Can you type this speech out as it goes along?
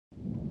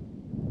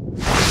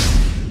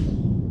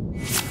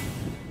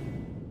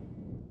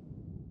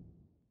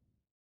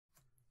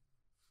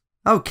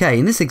Okay,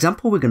 in this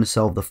example we're going to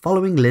solve the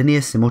following linear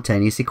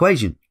simultaneous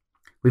equation.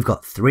 We've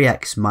got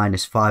 3x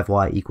minus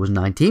 5y equals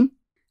 19,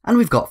 and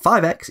we've got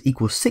 5x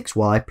equals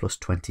 6y plus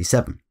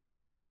 27.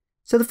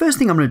 So the first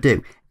thing I'm going to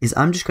do is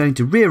I'm just going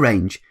to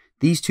rearrange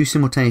these two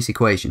simultaneous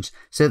equations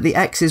so that the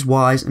x's,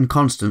 y's and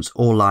constants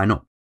all line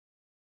up.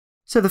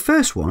 So the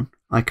first one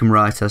I can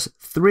write as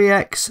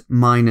 3x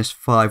minus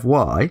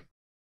 5y,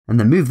 and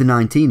then move the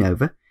 19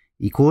 over,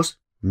 equals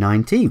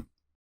 19.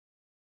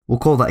 We'll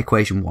call that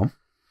equation 1.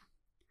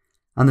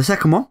 And the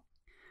second one,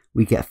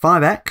 we get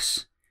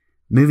 5x,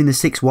 moving the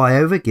 6y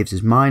over gives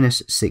us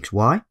minus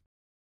 6y,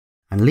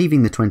 and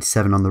leaving the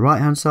 27 on the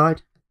right hand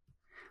side,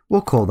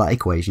 we'll call that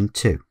equation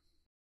 2.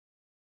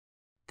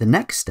 The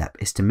next step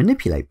is to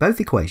manipulate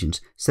both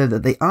equations so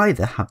that they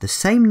either have the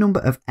same number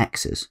of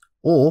x's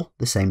or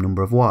the same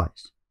number of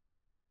y's.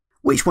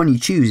 Which one you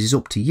choose is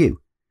up to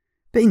you,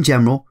 but in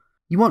general,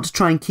 you want to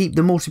try and keep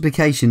the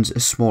multiplications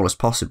as small as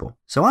possible.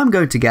 So I'm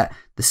going to get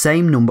the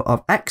same number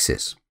of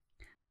x's.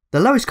 The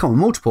lowest common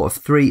multiple of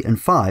 3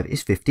 and 5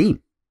 is 15.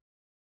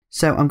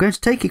 So I'm going to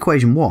take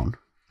equation 1 and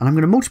I'm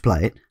going to multiply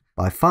it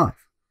by 5,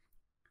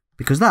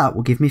 because that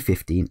will give me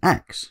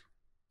 15x.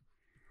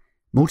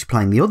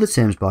 Multiplying the other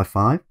terms by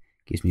 5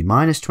 gives me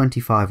minus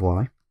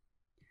 25y,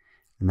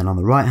 and then on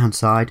the right hand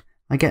side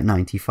I get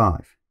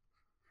 95.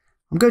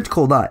 I'm going to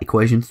call that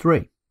equation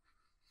 3.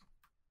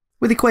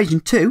 With equation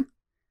 2,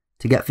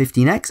 to get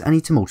 15x I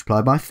need to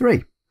multiply by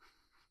 3.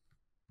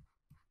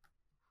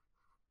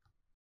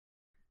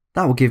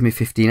 That will give me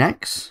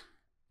 15x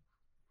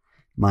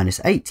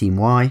minus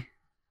 18y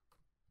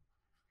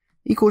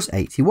equals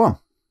 81,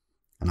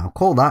 and I'll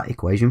call that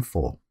equation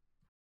 4.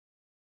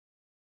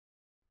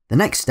 The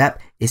next step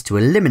is to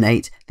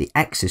eliminate the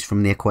x's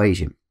from the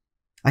equation.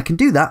 I can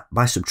do that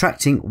by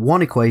subtracting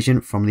one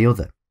equation from the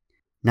other.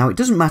 Now it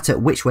doesn't matter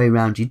which way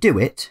around you do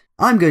it,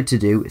 I'm going to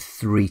do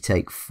 3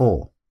 take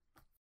 4.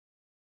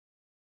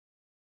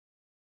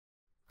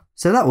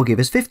 So that will give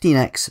us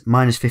 15x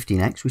minus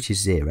 15x, which is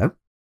 0.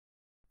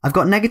 I've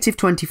got negative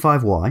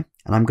 25y,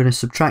 and I'm going to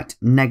subtract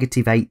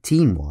negative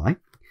 18y.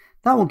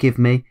 That will give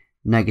me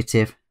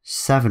negative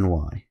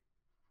 7y.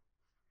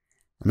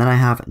 And then I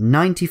have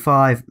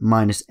 95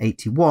 minus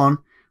 81,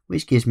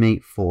 which gives me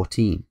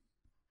 14.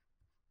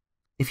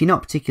 If you're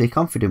not particularly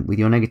confident with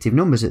your negative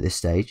numbers at this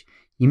stage,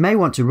 you may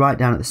want to write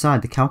down at the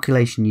side the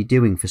calculation you're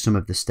doing for some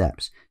of the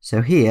steps.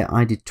 So here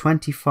I did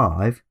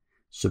 25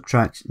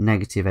 subtract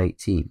negative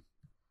 18.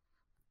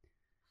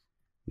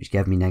 Which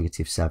gave me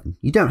negative 7.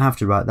 You don't have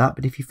to write that,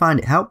 but if you find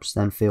it helps,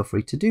 then feel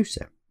free to do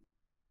so.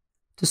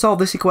 To solve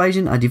this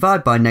equation, I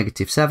divide by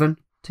negative 7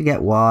 to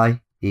get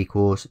y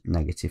equals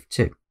negative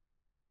 2.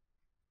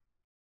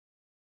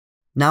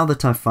 Now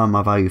that I've found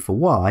my value for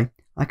y,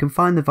 I can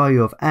find the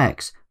value of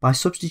x by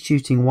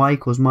substituting y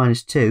equals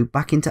minus 2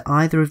 back into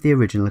either of the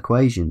original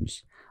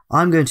equations.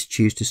 I'm going to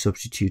choose to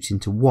substitute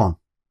into 1,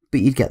 but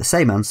you'd get the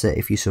same answer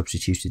if you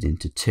substituted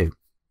into 2.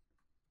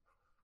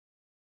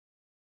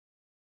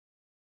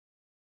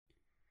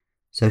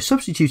 So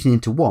substituting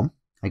into 1,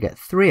 I get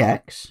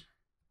 3x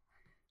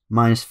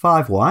minus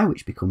 5y,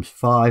 which becomes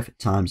 5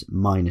 times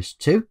minus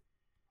 2,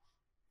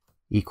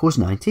 equals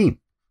 19.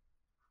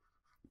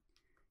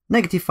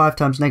 Negative 5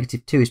 times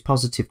negative 2 is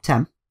positive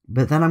 10,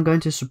 but then I'm going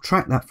to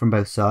subtract that from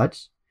both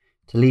sides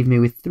to leave me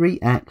with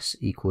 3x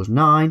equals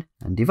 9,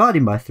 and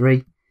dividing by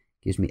 3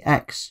 gives me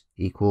x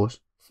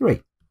equals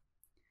 3.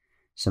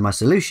 So my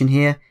solution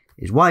here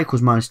is y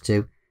equals minus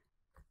 2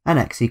 and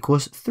x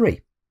equals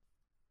 3.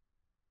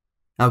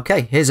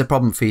 Okay, here's a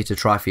problem for you to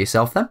try for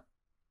yourself then.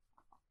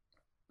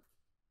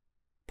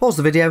 Pause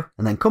the video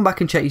and then come back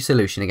and check your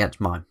solution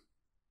against mine.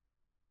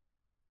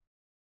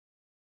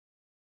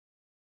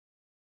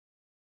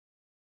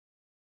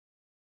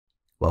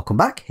 Welcome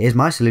back, here's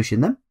my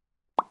solution then.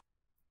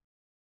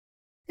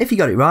 If you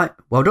got it right,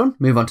 well done,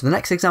 move on to the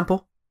next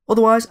example.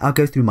 Otherwise, I'll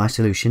go through my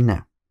solution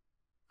now.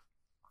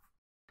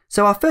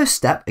 So our first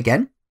step,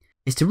 again,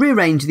 is to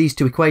rearrange these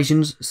two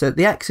equations so that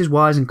the x's,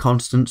 y's and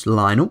constants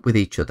line up with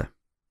each other.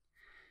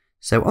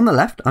 So on the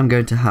left, I'm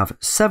going to have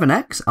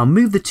 7x. I'll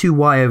move the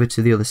 2y over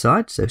to the other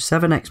side. So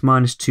 7x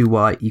minus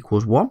 2y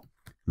equals 1.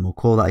 And we'll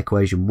call that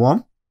equation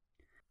 1.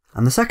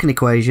 And the second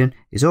equation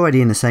is already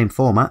in the same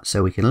format,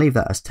 so we can leave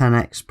that as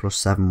 10x plus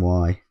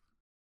 7y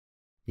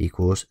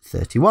equals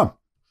 31.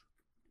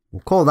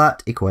 We'll call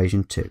that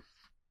equation 2.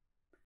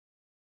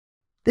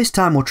 This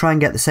time we'll try and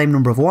get the same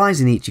number of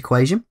y's in each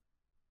equation.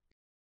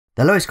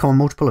 The lowest common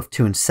multiple of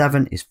 2 and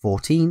 7 is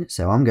 14,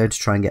 so I'm going to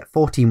try and get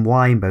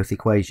 14y in both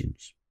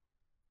equations.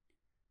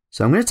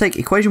 So I'm going to take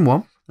equation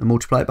 1 and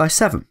multiply it by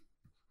 7.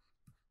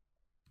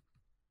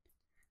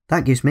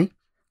 That gives me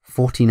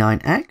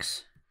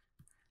 49x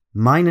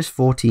minus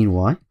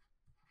 14y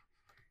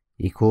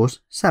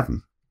equals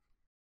 7.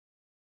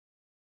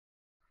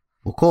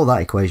 We'll call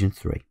that equation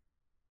 3.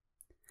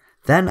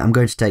 Then I'm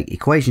going to take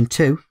equation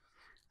 2 and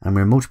I'm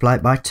going to multiply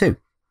it by 2.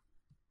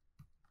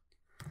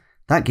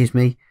 That gives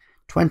me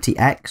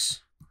 20x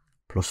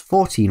plus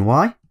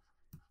 14y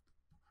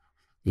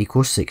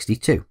equals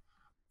 62.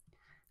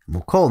 And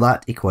we'll call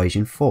that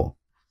equation 4.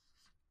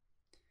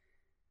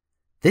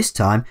 This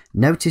time,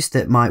 notice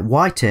that my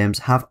y terms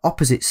have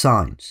opposite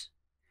signs.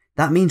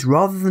 That means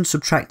rather than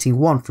subtracting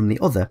one from the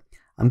other,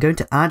 I'm going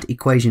to add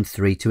equation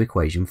 3 to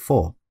equation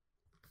 4.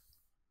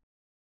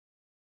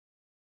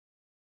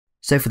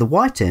 So for the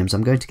y terms,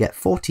 I'm going to get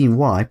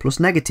 14y plus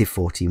negative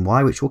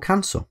 14y, which will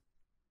cancel.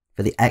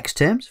 For the x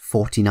terms,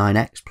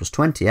 49x plus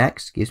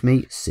 20x gives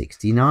me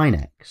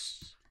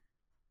 69x.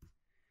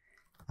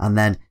 And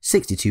then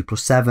 62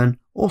 plus 7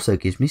 also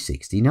gives me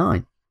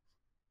 69.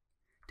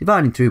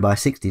 Dividing through by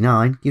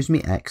 69 gives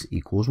me x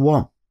equals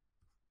 1.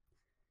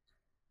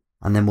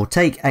 And then we'll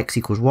take x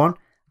equals 1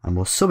 and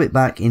we'll sub it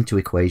back into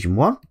equation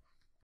 1.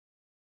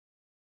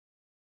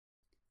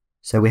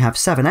 So we have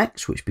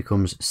 7x, which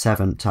becomes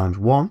 7 times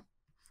 1,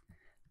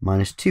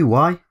 minus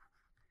 2y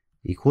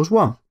equals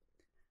 1.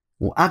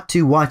 We'll add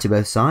 2y to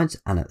both sides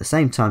and at the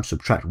same time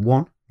subtract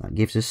 1. That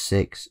gives us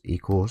 6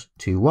 equals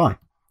 2y.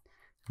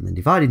 And then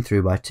dividing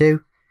through by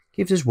 2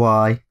 gives us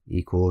y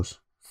equals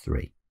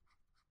 3.